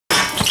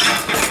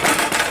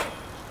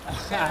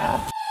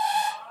Alright,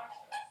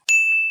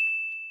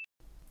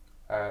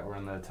 we're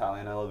in the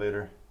Italian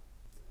elevator.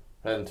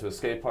 Heading to a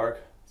skate park.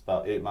 It's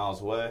about 8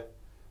 miles away.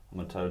 I'm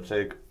going to try to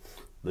take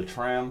the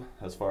tram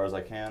as far as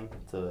I can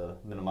to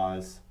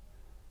minimize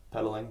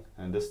pedaling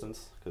and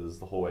distance, because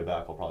the whole way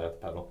back I'll probably have to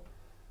pedal.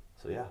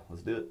 So yeah,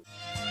 let's do it.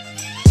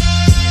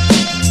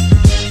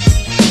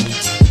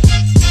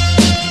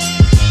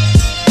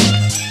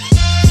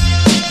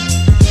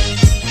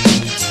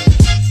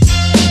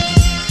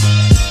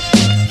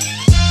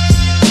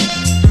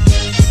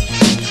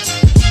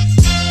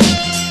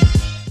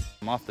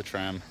 I'm off the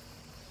tram.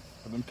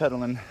 I've been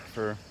pedaling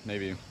for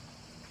maybe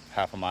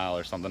half a mile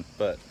or something,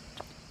 but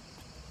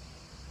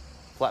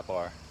flat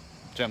bar,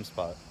 gem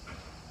spot.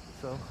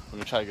 So we're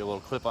gonna try to get a little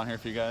clip on here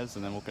for you guys,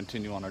 and then we'll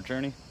continue on our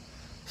journey.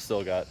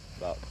 Still got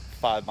about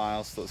 5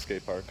 miles to the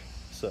skate park,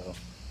 so let's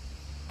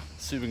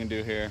see what we can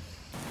do here.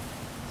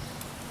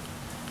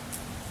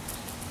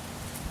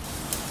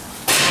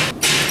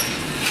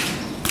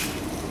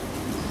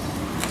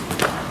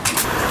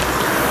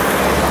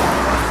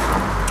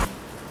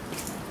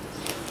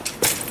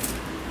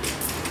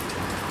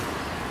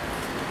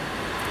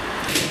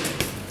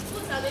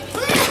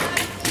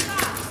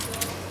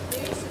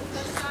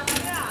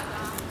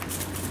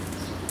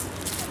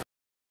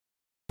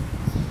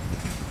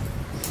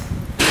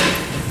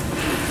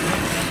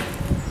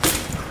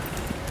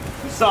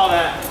 Saw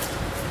that.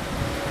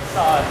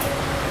 Saw it.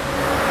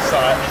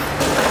 Saw it.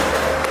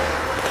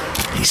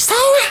 You saw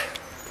it?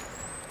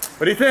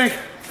 What do you think?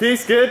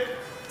 Peace, good?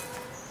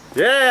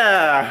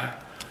 Yeah.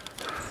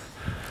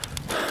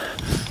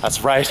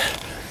 That's right.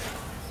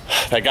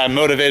 That guy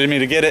motivated me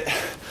to get it.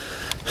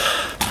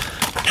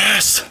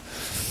 Yes.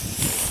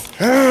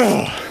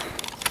 Oh.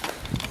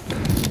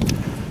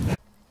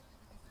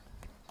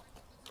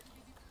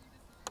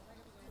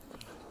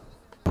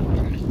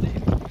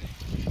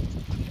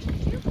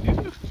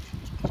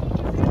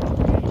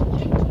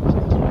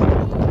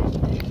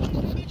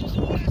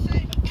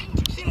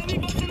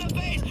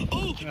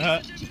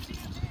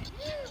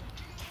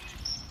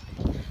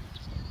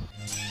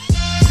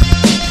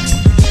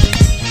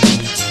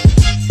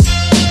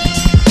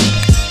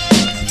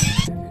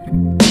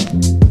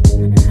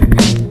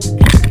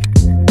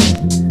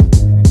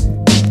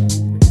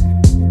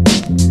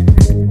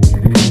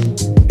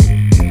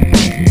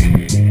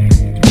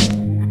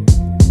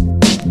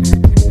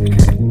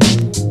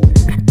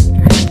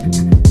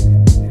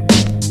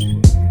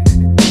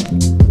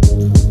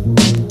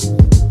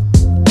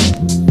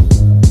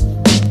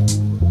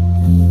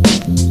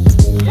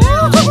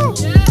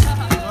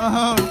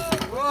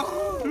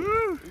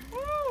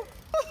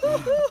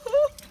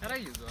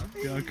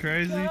 Go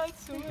crazy.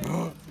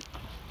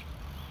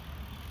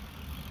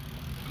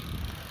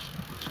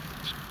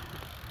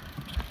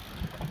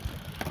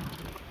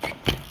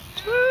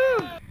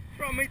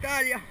 From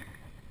Italia,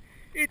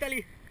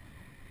 Italy.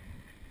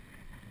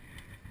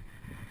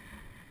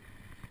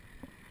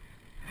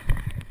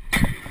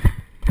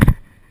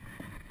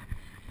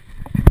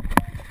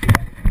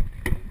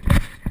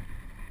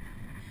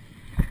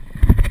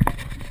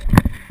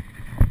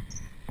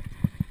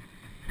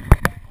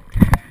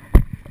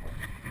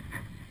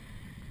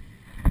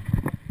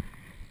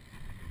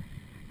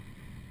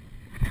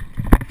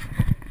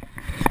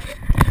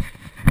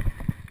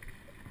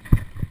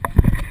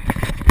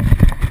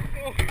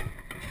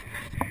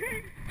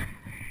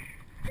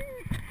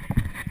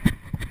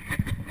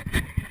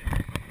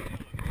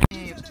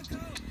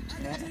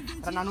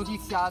 Era una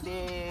notizia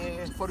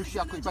dei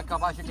fuoriusciti con i poi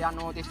capace che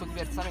hanno detto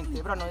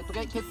diversamente, però hanno detto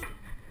che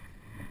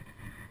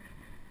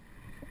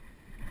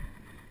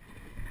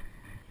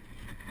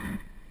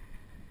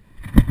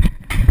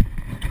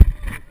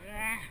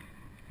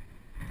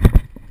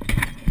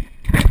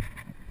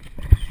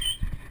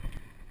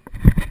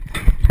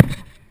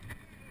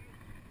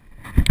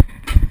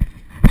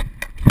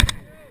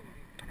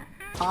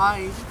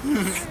Hi.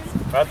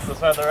 Let's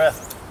find the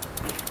rest.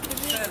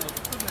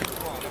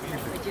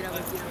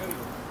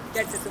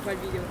 Grazie a fare il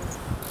video.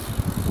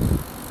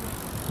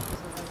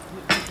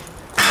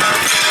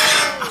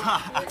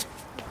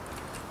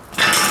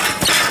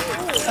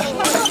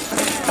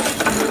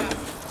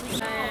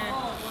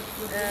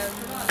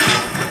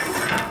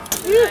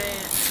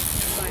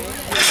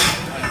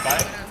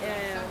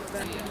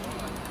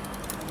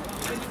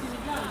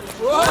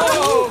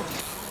 Wow!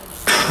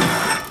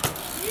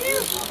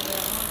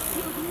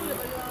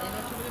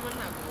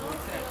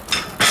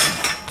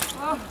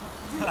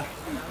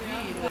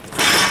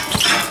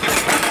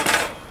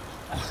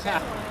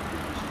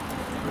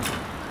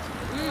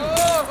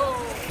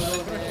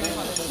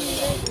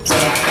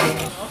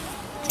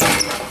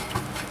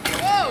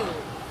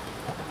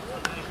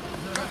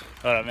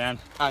 What up, man?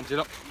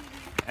 Angelo.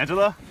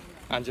 Angelo?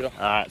 Angelo.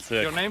 Alright,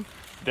 sick. Your name?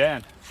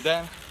 Dan.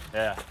 Dan.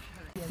 Yeah.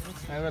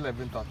 Quello è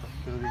 28,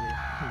 te lo dico io.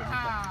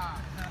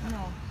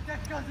 No.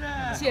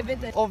 Sì, è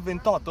 28. O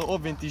 28 o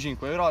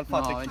 25, però il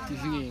fatto No, è che...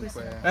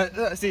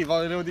 25. Sì,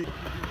 volevo dire.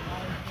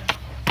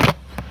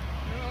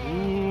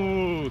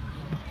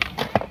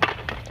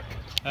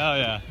 Hell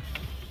yeah.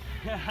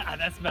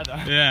 That's better.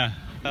 Yeah.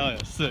 Hell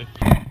yeah, sick.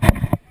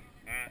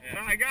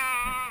 Raga!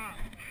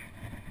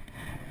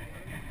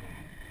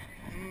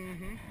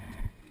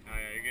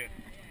 Good.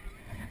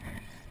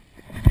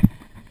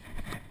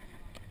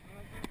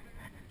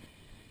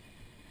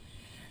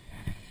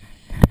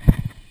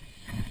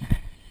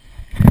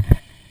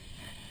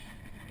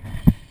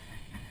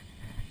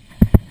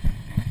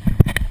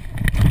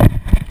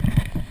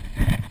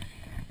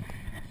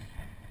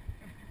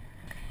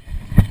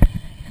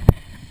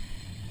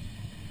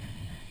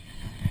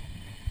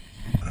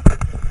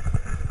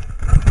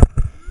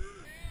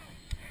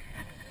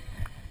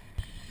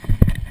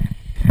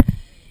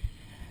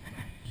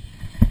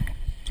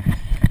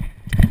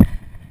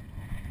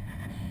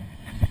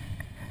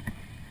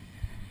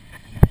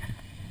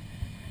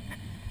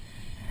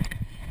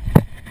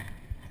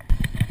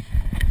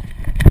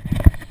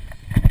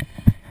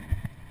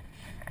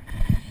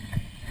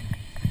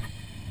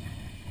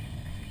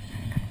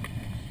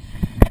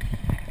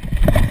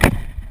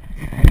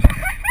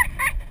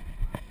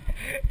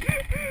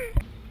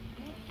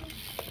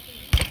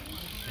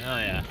 Hell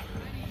yeah.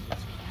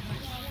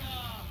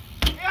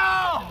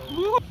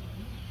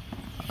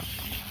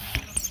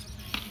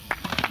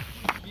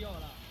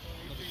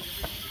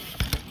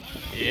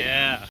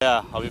 Yeah.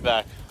 Yeah, I'll be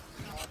back.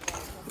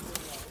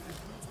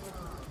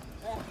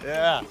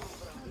 Yeah.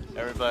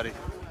 Everybody.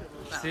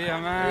 See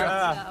ya, man.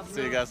 Yeah.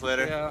 See you guys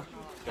later. Yeah.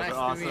 You guys are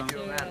awesome.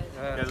 You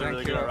guys are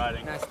really good at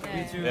riding. Nice to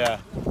meet you. Yeah.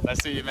 Nice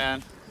to see you,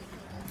 man.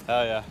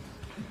 Hell yeah.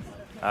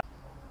 All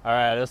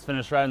right, I just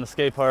finished riding the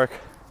skate park.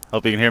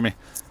 Hope you can hear me.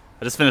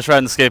 I just finished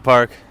riding the skate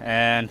park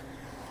and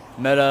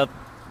met up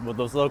with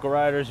those local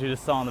riders you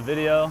just saw in the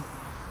video.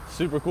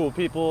 Super cool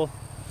people.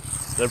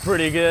 They're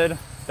pretty good,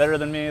 better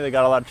than me. They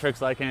got a lot of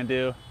tricks I can't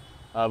do.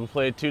 We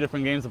played 2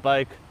 different games of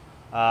bike.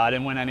 I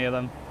didn't win any of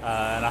them,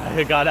 and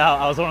I got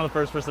out. I was one of the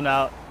first person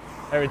out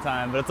every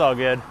time, but it's all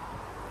good.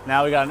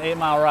 Now we got an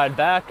 8-mile ride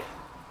back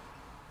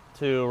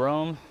to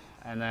Rome,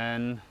 and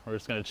then we're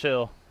just gonna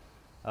chill.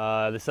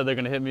 They said they're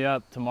gonna hit me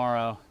up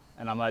tomorrow,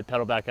 and I might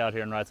pedal back out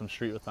here and ride some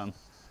street with them.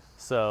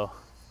 So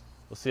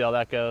we'll see how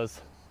that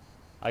goes.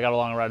 I got a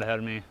long ride ahead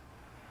of me,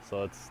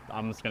 so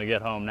I'm just gonna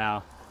get home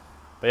now.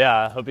 But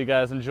yeah, I hope you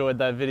guys enjoyed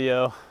that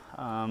video.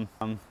 But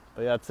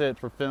yeah, that's it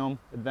for film,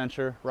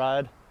 adventure,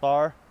 ride,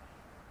 far.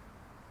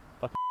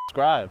 Fucking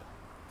subscribe.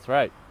 That's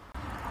right.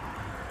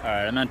 All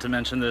right, I meant to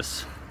mention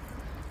this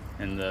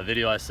in the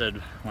video I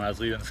said when I was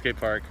leaving the skate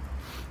park.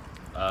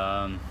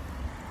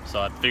 So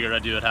I figured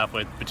I'd do it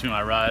halfway between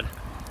my ride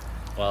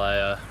while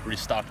I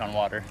restocked on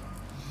water.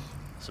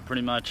 So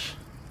pretty much,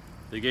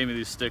 they gave me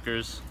these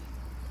stickers.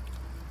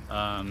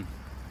 El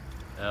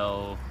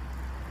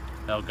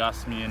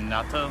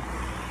Gasmianato,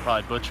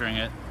 probably butchering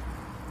it,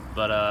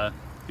 but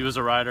he was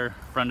a rider,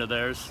 friend of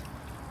theirs.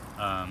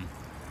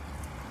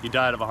 He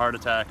died of a heart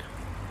attack,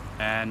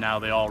 and now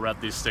they all rep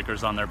these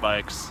stickers on their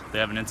bikes. They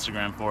have an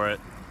Instagram for it.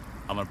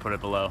 I'm gonna put it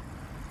below.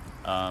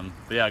 But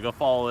yeah, go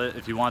follow it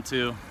if you want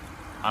to.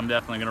 I'm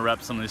definitely gonna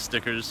rep some of these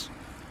stickers.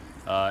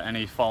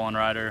 Any fallen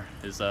rider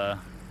is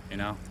you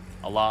know,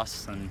 a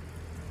loss, and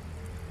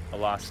a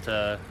loss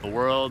to the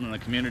world and the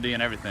community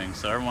and everything.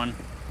 So everyone,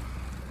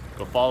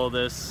 go follow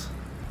this.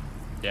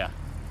 Yeah.